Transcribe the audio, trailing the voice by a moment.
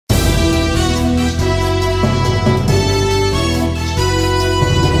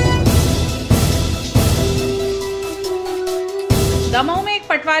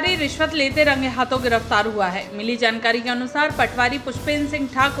पटवारी रिश्वत लेते रंगे हाथों गिरफ्तार हुआ है। मिली जानकारी के अनुसार पटवारी पुष्पेंद्र सिंह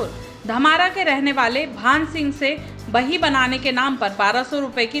ठाकुर धमारा के रहने वाले भान सिंह से बही बनाने के नाम पर 1200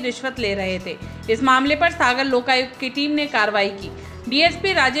 रुपए की रिश्वत ले रहे थे। इस मामले पर सागर लोकायुक्त की टीम ने कार्रवाई की।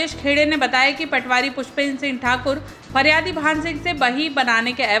 डीएसपी राजेश खेड़े ने बताया कि पटवारी पुष्पेंद्र सिंह ठाकुर फरियादी भान सिंह से बही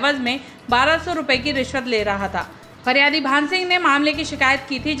बनाने के एवज में 1200 रुपए की रिश्वत ले रहा था। फरियादी भान सिंह ने मामले की शिकायत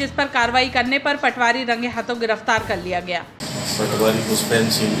की थी, जिस पर कार्रवाई करने पर पटवारी रंगे हाथों गिरफ्तार कर लिया गया। पटवारी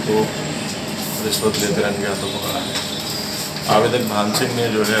पुष्पेंद्र सिंह को रिश्वत लेते रंगे हाथों पकड़ा है। आवेदक भान सिंह ने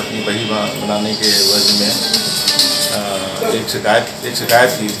जो है अपनी बही बनाने के एवज में एक शिकायत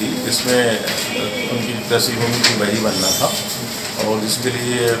की थी, जिसमें उनकी कृषि भूमि की बही बनना था और इसके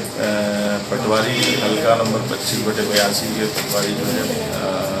लिए पटवारी हल्का नंबर 25/82 के पटवारी जो है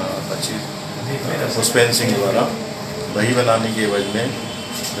 25 पुष्पेंद्र सिंह द्वारा बही बनाने के एवज में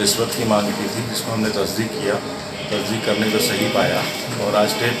रिश्वत की मांग की थी, जिसको हमने तस्दीक किया। तस्दीक करने को सही पाया और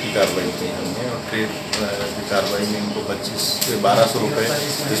आज टेप की कार्रवाई की हमने और टेप की कार्रवाई में इनको 1200 रुपये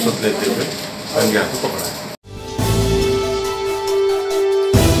रिश्वत लेते हुए रंगे हाथों पकड़ा है।